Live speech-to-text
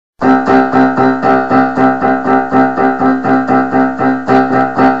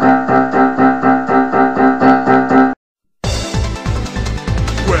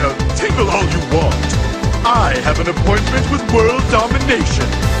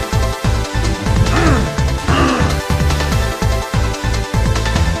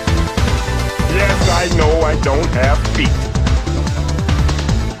don't have feet.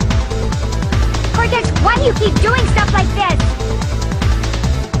 Cortex, why do you keep doing stuff like this?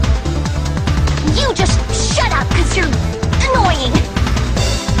 You just shut up, because you're annoying.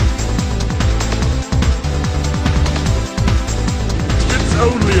 It's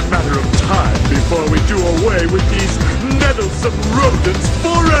only a matter of time before we do away with these meddlesome rodents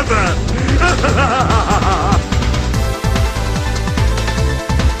forever!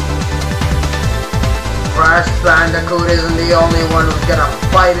 Crash Bandicoot isn't the only one who's gonna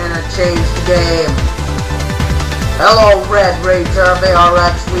fight in a changed game. Hello, Red Ranger of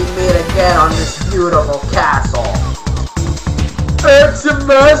ARX, we meet again on this beautiful castle. Axem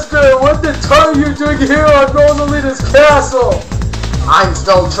Master, what the hell are you doing here on Rosalina's castle? I'm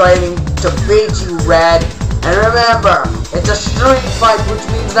still training to beat you, Red. And remember, it's a street fight, which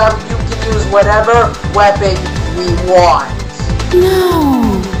means that you can use whatever weapon we want.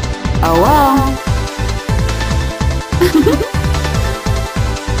 No. Oh well.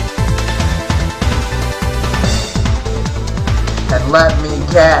 And let me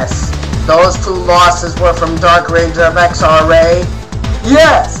guess, those 2 losses were from Dark Ranger of XRA?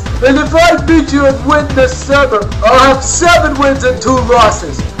 Yes, and if I beat you and win this summer, I'll have 7 wins and 2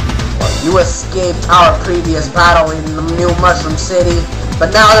 losses. Well, you escaped our previous battle in the New Mushroom City,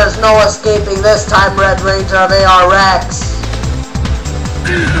 but now there's no escaping this time, Red Ranger of ARX.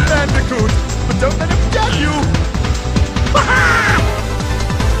 Use the Bandicoot, but don't let him get you!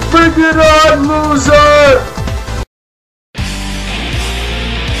 Bring it on, loser!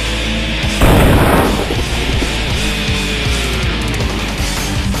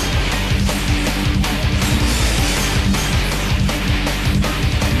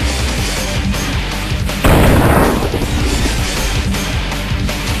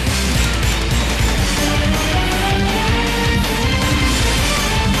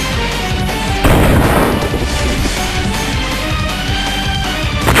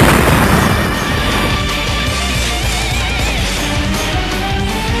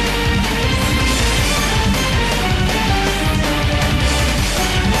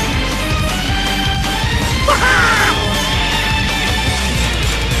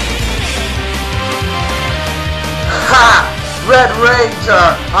 Red Ranger,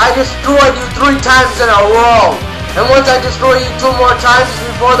 I destroyed you 3 times in a row. And once I destroy you 2 more times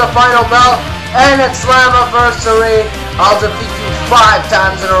before the final bell and at Slammiversary, I'll defeat you 5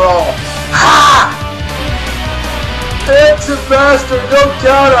 times in a row. Ha! Axem Master, don't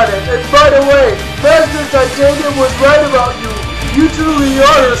count on it. And by the way, Master Titanium was right about you. You truly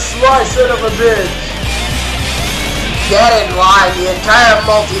are a sly son of a bitch. Get in line, the entire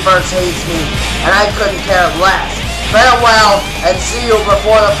multiverse hates me, and I couldn't care less. Farewell, and see you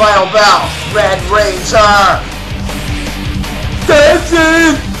before the final bell, Red Ranger! That's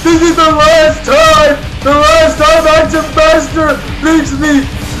it! This is the last time! The last time Axem Master beats me!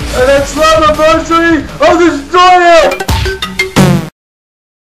 And at Slammiversary, I'll destroy him!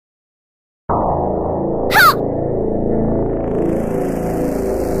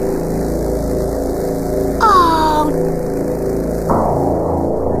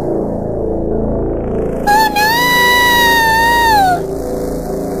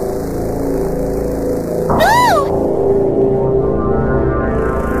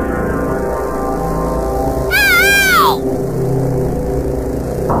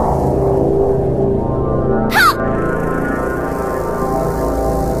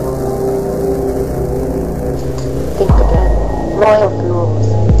 Royal fools.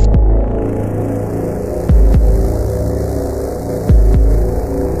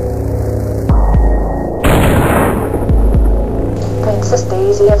 Princess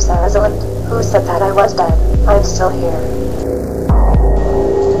Daisy of Sarazaland, who said that I was dead? I'm still here.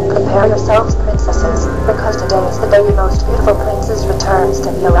 Prepare yourselves, princesses, because today is the day your most beautiful princess returns to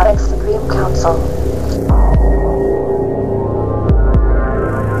the Erotic Supreme Council.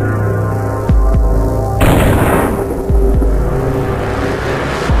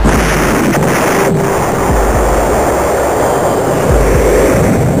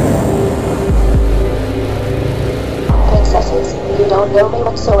 You don't know me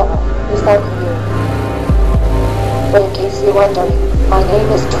whatsoever. Is that clear? But in case you're wondering, my name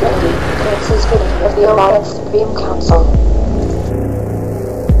is Trinity, Princess Trinity of the Erotic Supreme Council.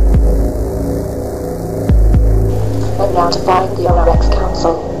 And now to find the Erotic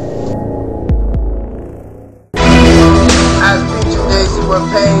Council. As Peach and Daisy were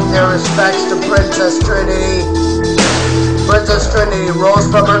paying their respects to Princess Trinity, Princess Trinity rose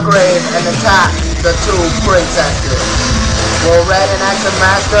from her grave and attacked the 2 princesses. Will Red and Axem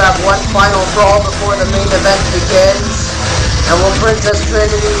Master have one final brawl before the main event begins? And will Princess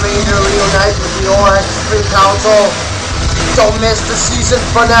Trinity Ranger reunite with the OX Supreme Council? Don't miss the season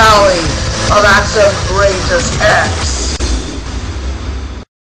finale of Axem Rangers X.